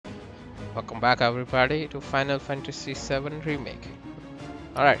Welcome back everybody to Final Fantasy VII Remake.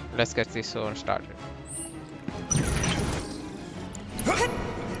 Alright, let's get this one started.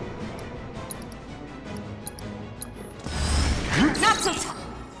 Not so tough.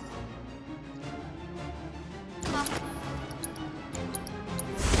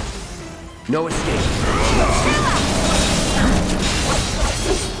 No escape.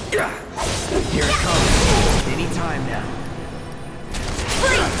 Here it comes. Any time now.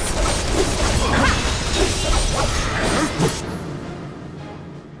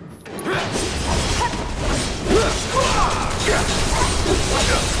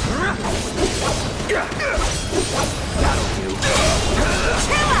 That'll do.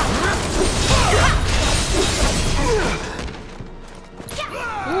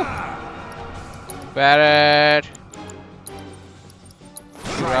 Barret!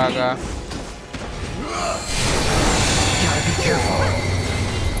 Raga. Gotta be careful.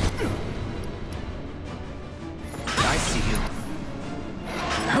 I see you.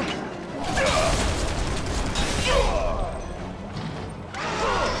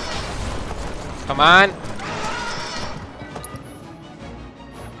 Come on!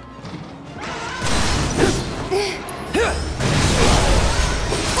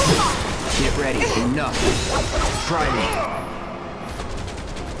 Get ready. Enough. Try me.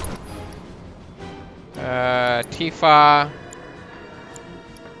 Tifa.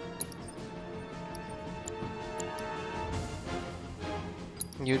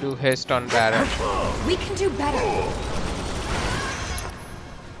 You do haste on Barret. We can do better.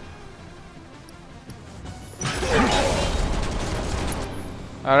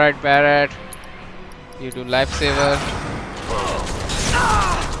 Alright, Barret. You do lifesaver.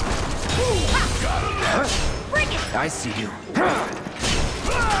 I see you.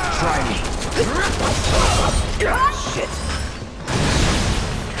 Try me. Shit.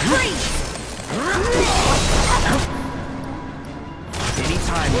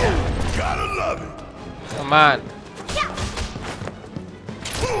 Anytime now. Gotta love it. Come on.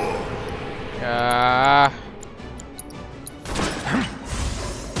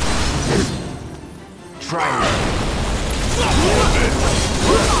 Try me.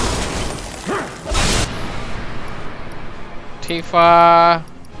 Tifa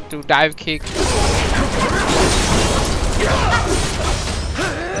to dive kick.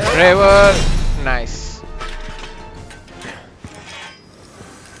 River. Nice.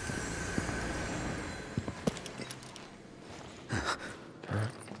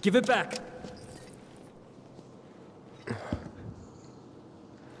 Give it back.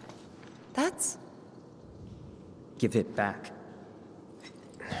 That's... Give it back.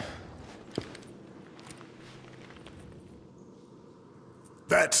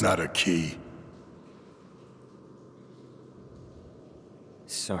 That's not a key.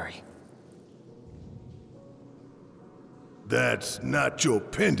 Sorry. That's not your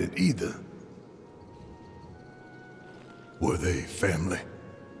pendant either. Were they family?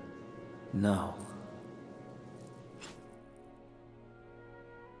 No.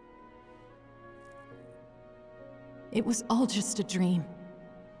 It was all just a dream,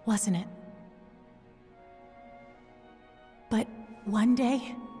 wasn't it? But one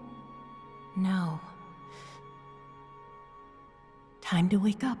day... No. Time to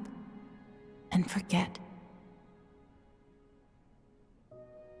wake up and forget.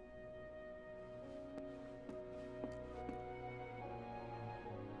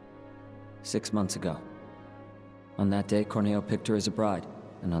 "6 months ago. On that day, Corneo picked her as a bride,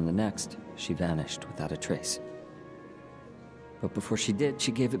 and on the next, she vanished without a trace. But before she did,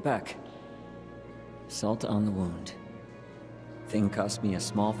 she gave it back. Salt on the wound. Thing cost me a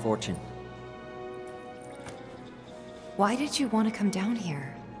small fortune. Why did you want to come down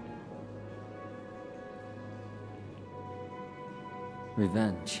here?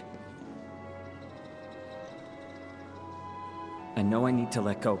 Revenge. I know I need to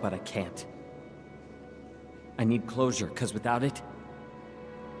let go, but I can't. I need closure, because without it,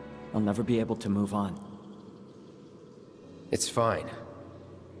 I'll never be able to move on. It's fine.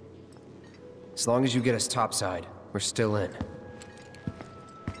 As long as you get us topside, we're still in.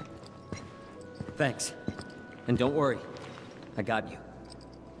 Thanks. And don't worry. I got you.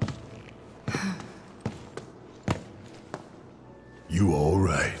 You all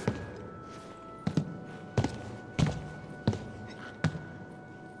right?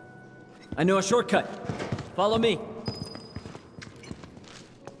 I know a shortcut. Follow me.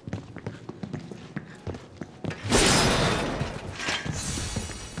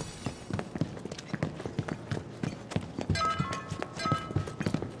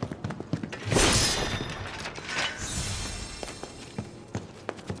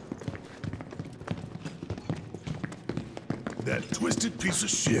 That twisted piece of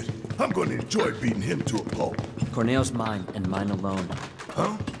shit. I'm gonna enjoy beating him to a pulp. Corneo's mine, and mine alone.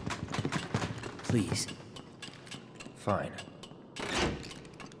 Huh? Please. Fine.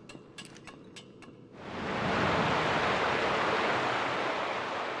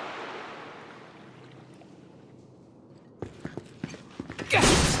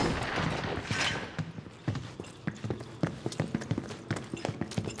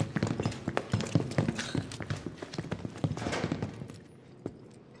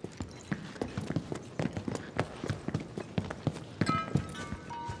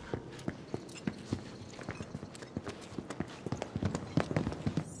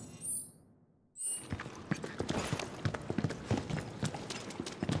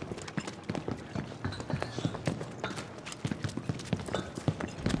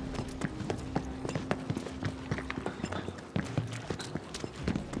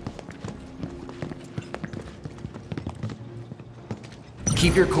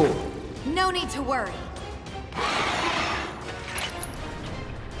 Keep your cool. No need to worry.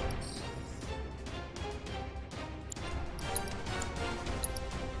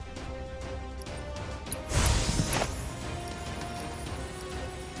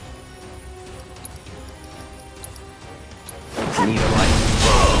 Need a light?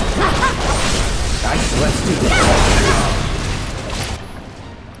 Nice, let's do this.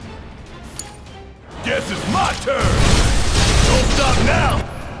 Guess it's my turn! Don't stop now!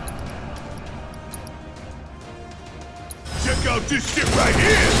 Check out this shit right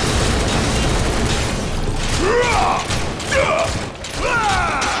here!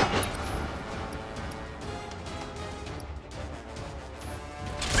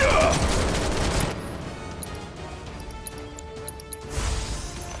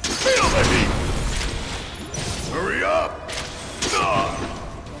 Feel the heat! Hurry up!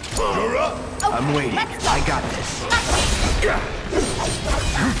 You're up! I'm waiting. I got this.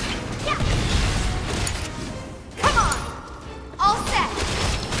 Come on! All set!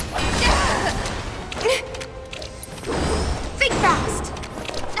 Think fast!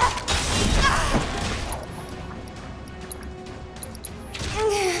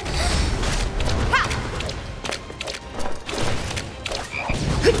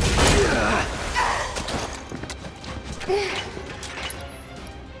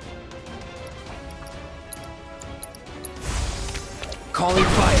 Calling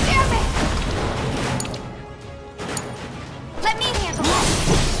fire. Damn it! Let me handle it!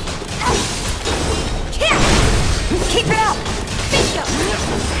 Here! Keep it up! Bingo!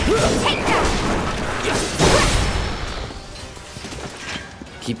 Take that!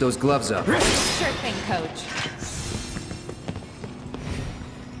 Keep those gloves up. Sure thing, Coach.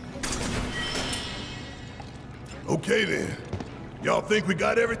 Okay then. Y'all think we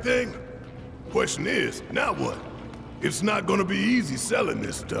got everything? Question is, now what? It's not gonna be easy selling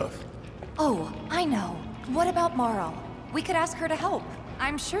this stuff. Oh, I know. What about Marl? We could ask her to help.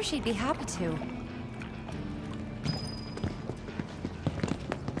 I'm sure she'd be happy to.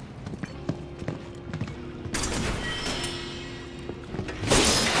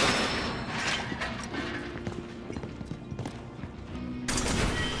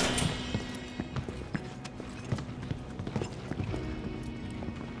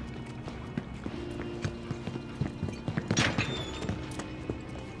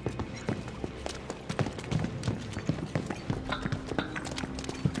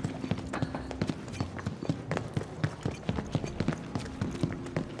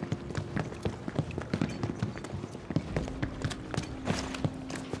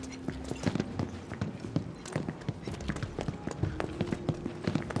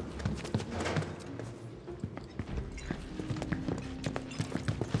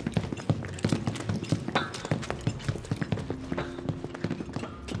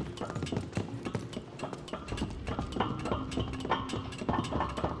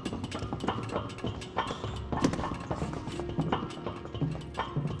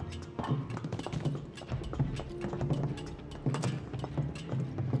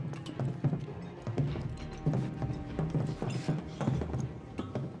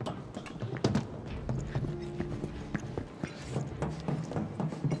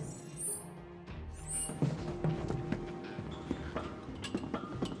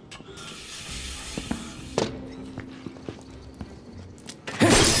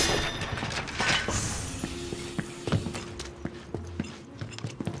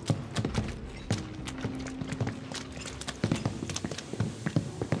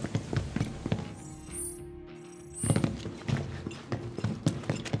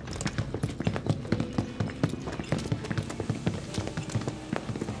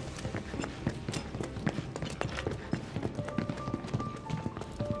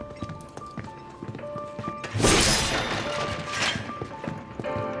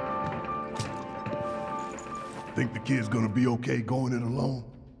 kid's gonna be okay going it alone?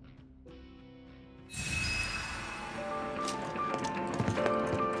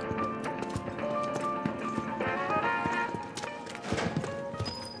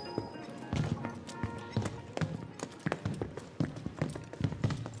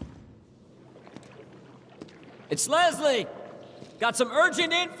 It's Leslie! Got some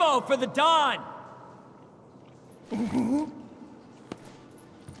urgent info for the Don!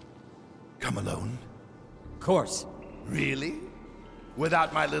 Come alone? Of course. Really?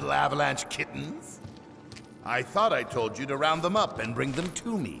 Without my little avalanche kittens? I thought I told you to round them up and bring them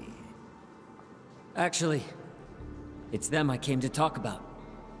to me. Actually, it's them I came to talk about.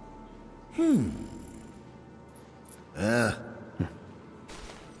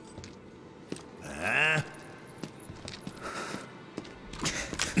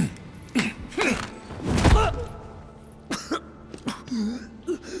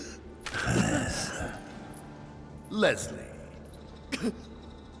 Leslie.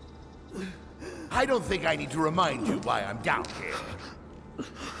 I don't think I need to remind you why I'm down here.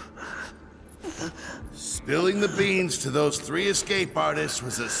 Spilling the beans to those 3 escape artists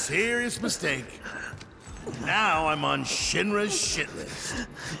was a serious mistake. Now I'm on Shinra's shit list.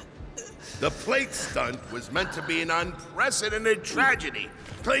 The plate stunt was meant to be an unprecedented tragedy,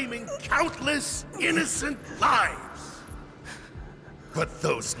 claiming countless innocent lives. But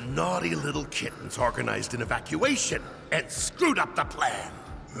those naughty little kittens organized an evacuation and screwed up the plan.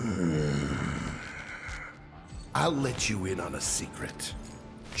 I'll let you in on a secret.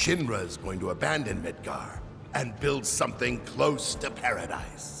 Shinra is going to abandon Midgar and build something close to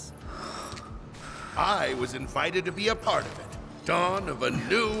paradise. I was invited to be a part of it. Dawn of a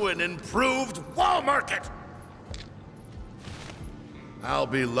new and improved wall market. I'll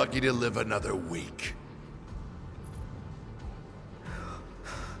be lucky to live another week.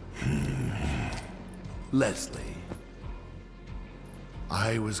 Leslie,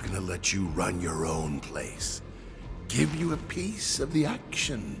 I was gonna let you run your own place. Give you a piece of the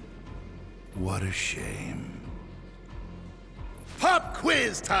action. What a shame. Pop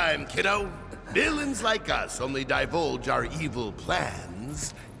quiz time, kiddo! Villains like us only divulge our evil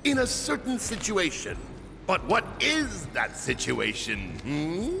plans in a certain situation. But what is that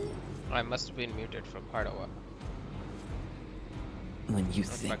situation, I must have been muted from Padova. When you I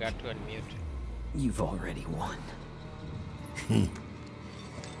think forgot to unmute. you've already won.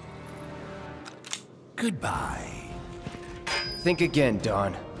 Goodbye. Think again,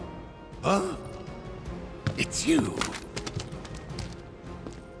 Don. Huh? It's you.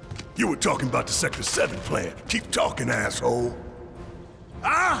 You were talking about the Sector 7 plan. Keep talking, asshole.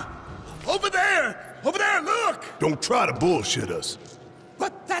 Ah! Over there! Over there, look! Don't try to bullshit us.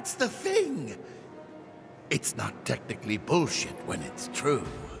 But that's the thing. It's not technically bullshit when it's true.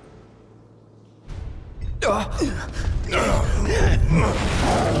 You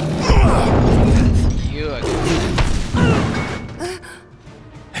again.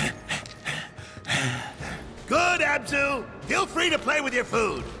 Good, Abzu! Feel free to play with your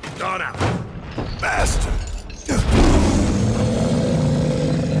food. Gone out. Bastard.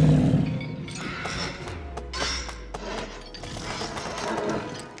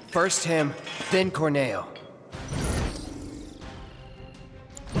 First him, then Corneo.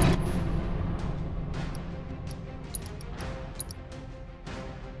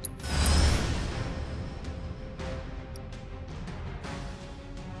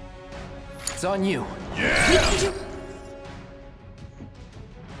 It's on you.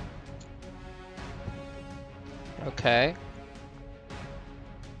 Okay.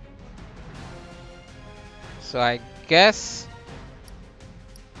 So I guess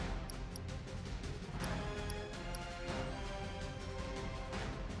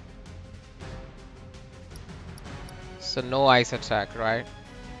so no ice attack, right?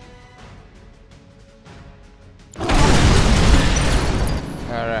 All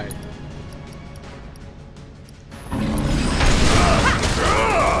right.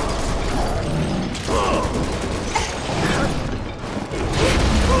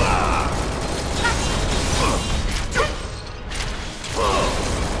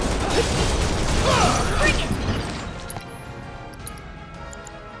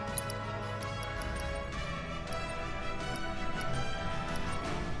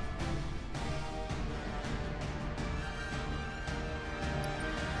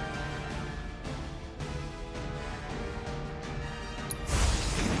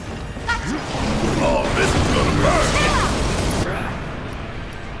 Oh, this is gonna burn.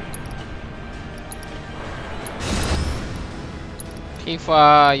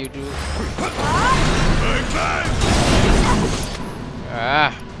 Tifa, you do. Bang, bang.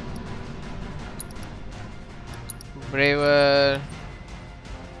 Ah. Braver.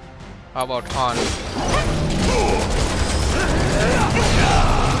 How about Han?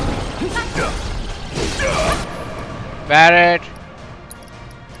 Barrett.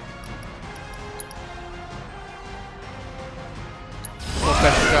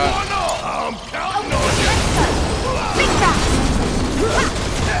 Focus shot. I'm counting on you.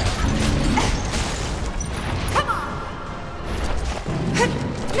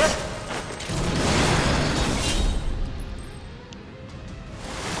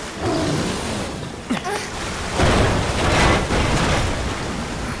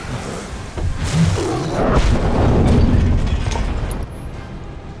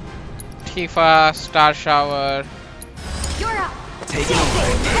 Tifa, Star Shower. You're up. Take it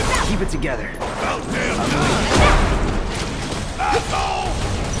over. Keep it together. About damn time. Asshole!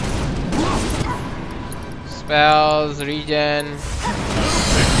 Spells, regen.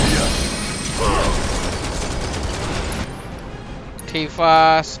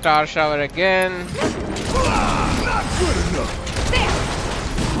 Tifa, Star Shower again. Not good enough.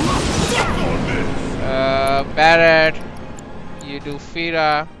 Barrett. You do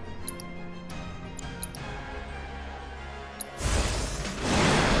Fira.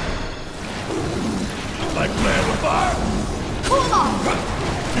 Like playing with fire? Cool off.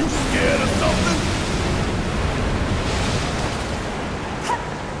 You scared of something?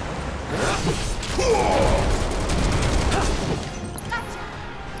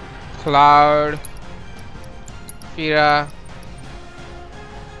 Cloud. Fira.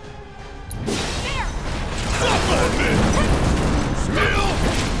 Stop on me! Still!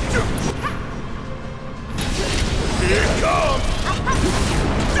 Here it comes!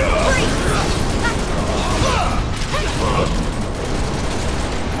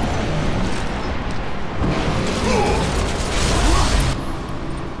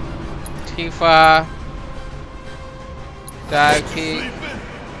 Tifa. Dive kick.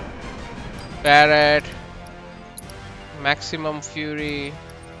 Barrett. Maximum Fury.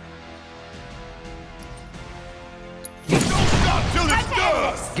 Don't stop till it's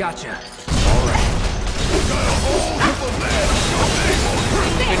done! Gotcha. Got a whole heap of land on your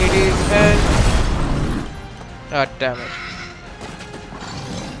name. Infinity's End. God damn it.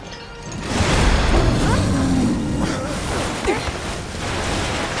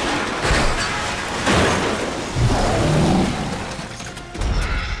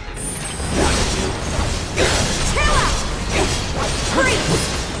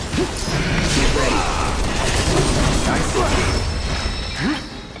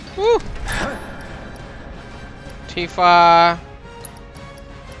 Woo! Tifa.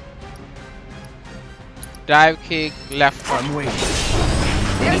 Dive kick, left one. I'm waiting.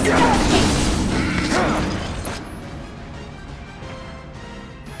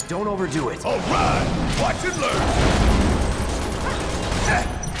 Don't overdo it. All right, watch and learn.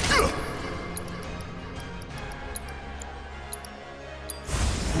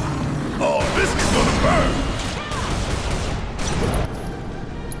 Oh, this is gonna burn.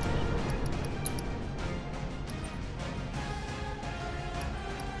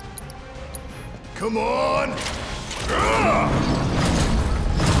 Come on.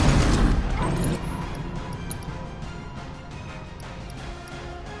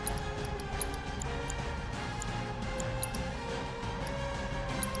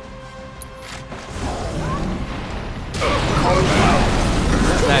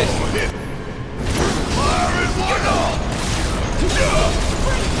 Nice. Fire in one off.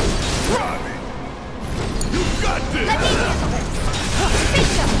 Try me. You got this.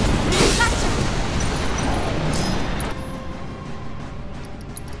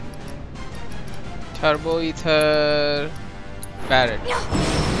 Turbo Ether. Barrett.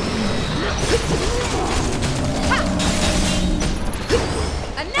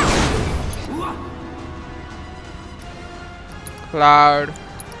 Cloud.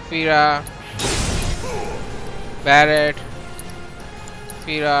 Fira. Barrett.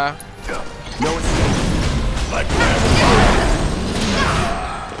 Fira. No escape. Like that.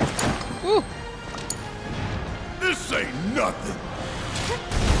 Woo! This ain't nothing.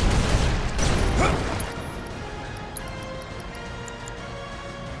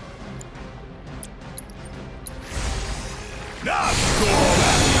 Now go on.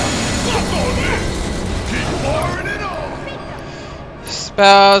 Look on this. Keep pouring it on.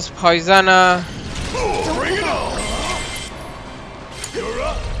 Spells, Poisona. Bring it on. You're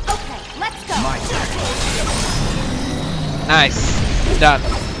up. Okay, let's go. My turn. Nice. Done.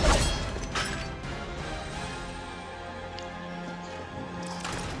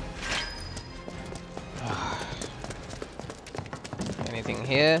 Anything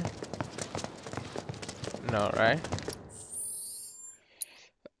here? No, right?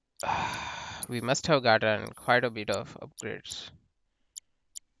 We must have gotten quite a bit of upgrades.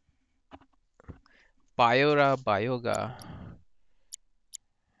 Biora Bioga.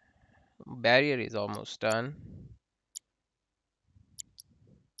 Barrier is almost done.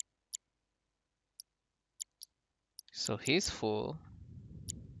 So he's full.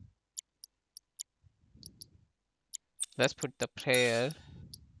 Let's put the prayer.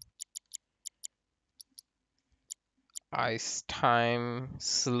 Ice time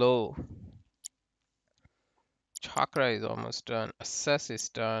slow. Chakra is almost done. Assess is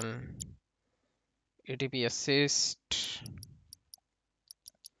done. ATP assist.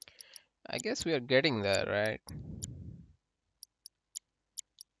 I guess we are getting there, right?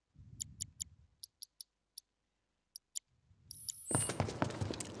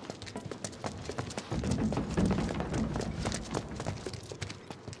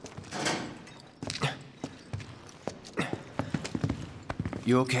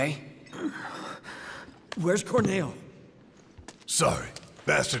 You okay? Where's Corneo? Sorry,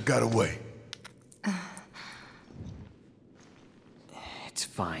 bastard got away. It's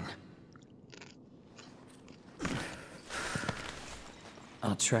fine.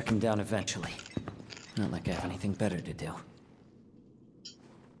 I'll track him down eventually. Not like I have anything better to do.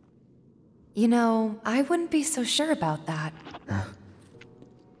 You know, I wouldn't be so sure about that.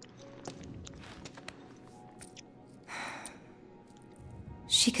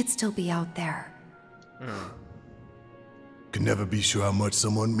 She could still be out there. Can never be sure how much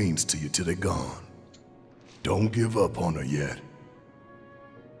someone means to you till they're gone. Don't give up on her yet.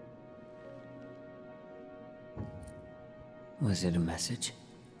 Was it a message?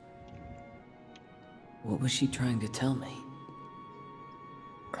 What was she trying to tell me?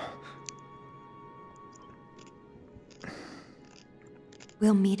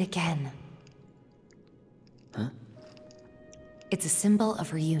 We'll meet again. Huh? It's a symbol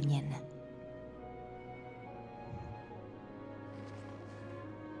of reunion.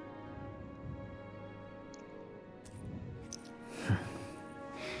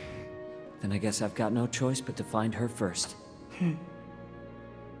 Then I guess I've got no choice but to find her first.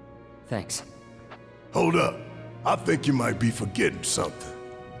 Thanks. Hold up. I think you might be forgetting something.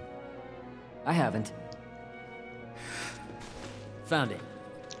 I haven't. Found it.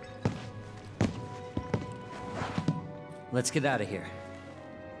 Let's get out of here.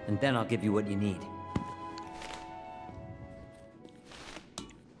 And then I'll give you what you need.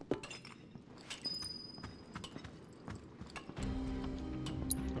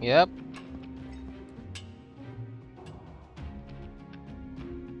 Yep.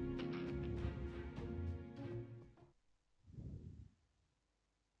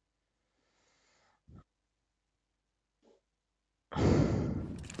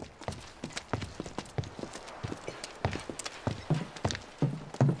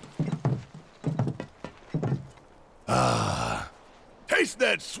 Taste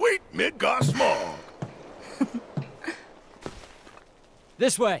that sweet Midgar smog.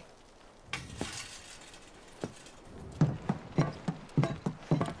 This way!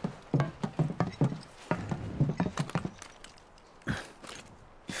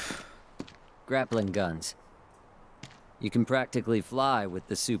 Grappling guns. You can practically fly with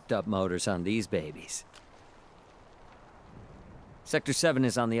the souped-up motors on these babies. Sector 7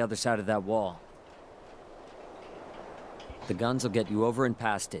 is on the other side of that wall. The guns will get you over and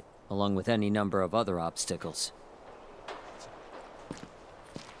past it, along with any number of other obstacles.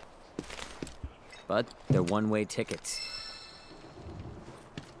 But they're one-way tickets.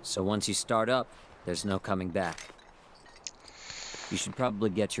 So once you start up, there's no coming back. You should probably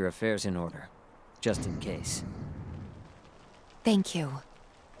get your affairs in order, just in case. Thank you.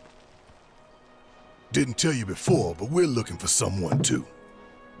 Didn't tell you before, but we're looking for someone too.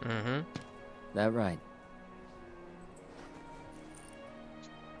 Mm-hmm. That right.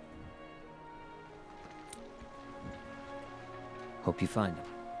 Hope you find him.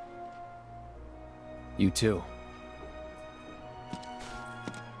 You too.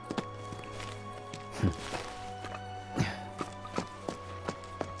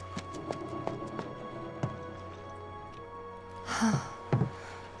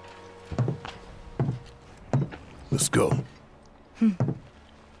 Let's go.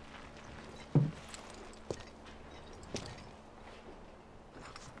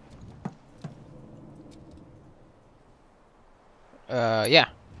 Yeah.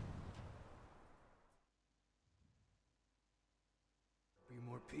 Be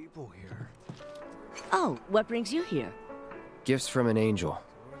more people here. Oh, what brings you here? Gifts from an angel.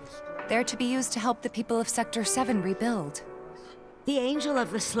 They're to be used to help the people of Sector 7 rebuild. The angel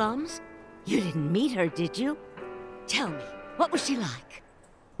of the slums? You didn't meet her, did you? Tell me, what was she like?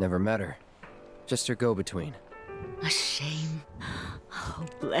 Never met her. Just her go-between. A shame. Oh,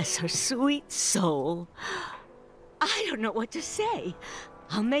 bless her sweet soul. I don't know what to say.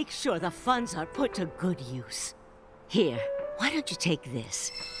 I'll make sure the funds are put to good use. Here, why don't you take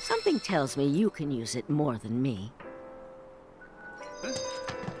this? Something tells me you can use it more than me.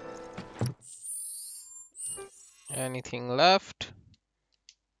 Anything left?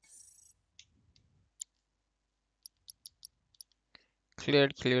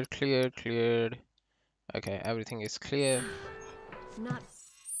 Cleared, cleared, cleared, cleared. Okay, everything is clear. Not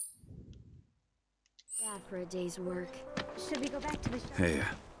bad for a day's work. Should we go back to the shop? Hey,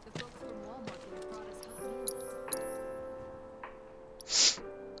 The folks from Walmart would have brought us hot meals.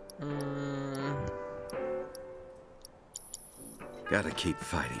 gotta keep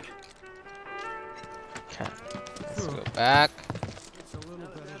fighting. Okay, let's go back. It's a little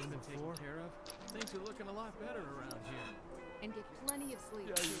better than before. Things are looking a lot better around here. And get plenty of sleep.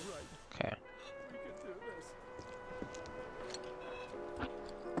 Yeah, you're right. Okay. We can do this.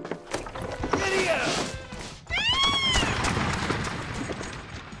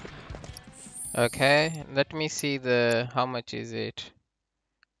 Okay, let me see the how much is it?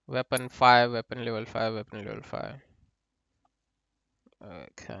 Weapon 5, weapon level 5, weapon level 5.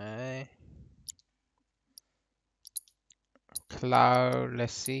 Okay. Cloud,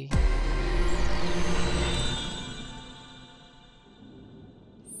 let's see.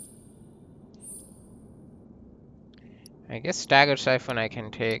 I guess stagger siphon I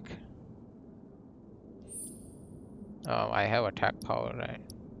can take. Oh, I have attack power, right?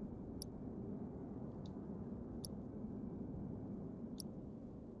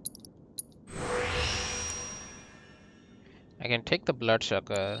 I can take the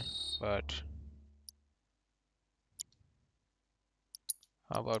bloodsucker, but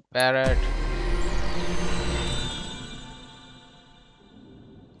how about Barrett?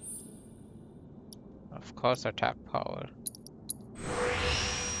 Of course, attack power.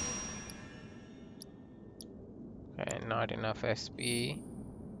 Okay, not enough SP.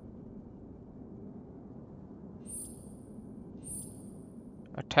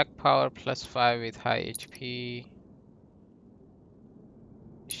 Attack power plus 5 with high HP.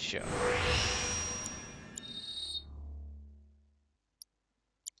 Sure.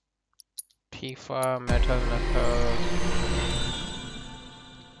 Tifa, Metal Knuckle.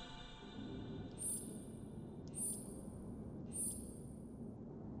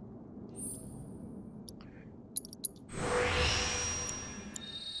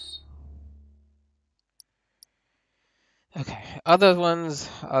 Okay, other ones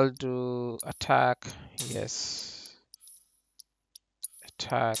I'll do attack, yes.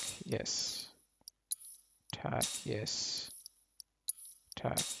 Attack, yes. Attack, yes.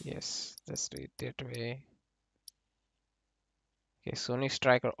 Attack, yes. Let's do it that way. Okay, Sonic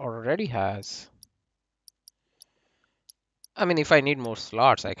Striker already has. I mean, if I need more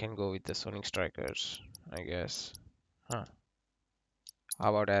slots, I can go with the Sonic Strikers, I guess. Huh.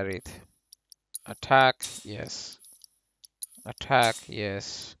 How about Aerith? Attack, yes. Attack,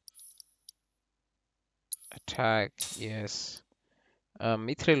 yes. Attack, yes.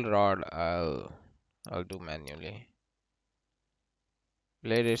 Mithril Rod, I'll do manually.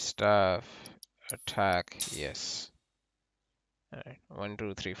 Bladed Staff, attack, yes. Alright, 1,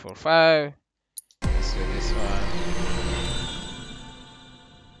 2, 3, 4, 5. Let's do this one.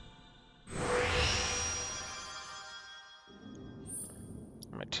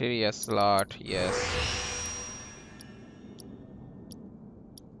 Materia slot, yes.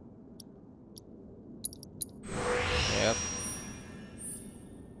 Yep.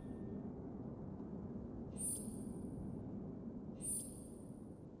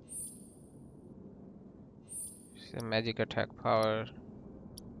 The magic attack power.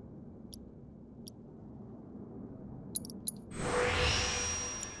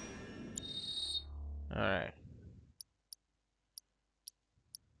 Alright.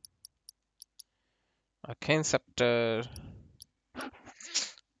 Arcane Scepter.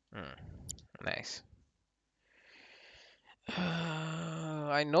 Nice.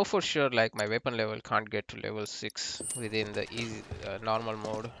 I know for sure like my weapon level can't get to level 6 within the easy normal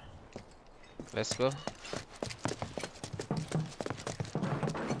mode. Let's go.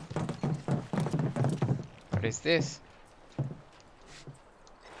 What is this?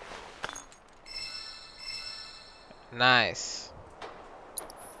 Nice.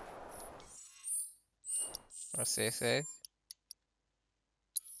 What's this say?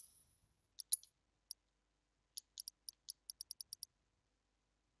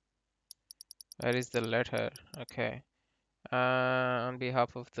 Where is the letter? Okay. On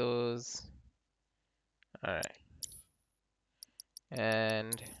behalf of those. Alright.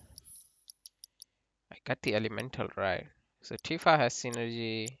 And got the elemental right. So Tifa has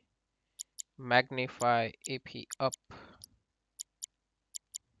synergy, magnify, AP up.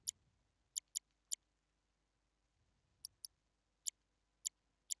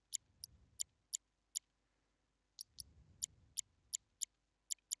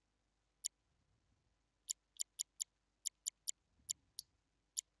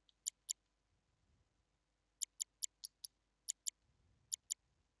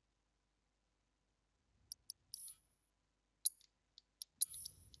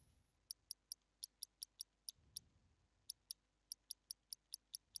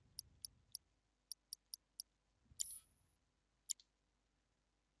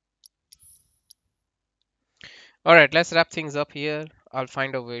 All right, let's wrap things up here. I'll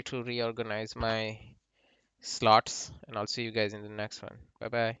find a way to reorganize my slots, and I'll see you guys in the next one. Bye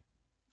bye.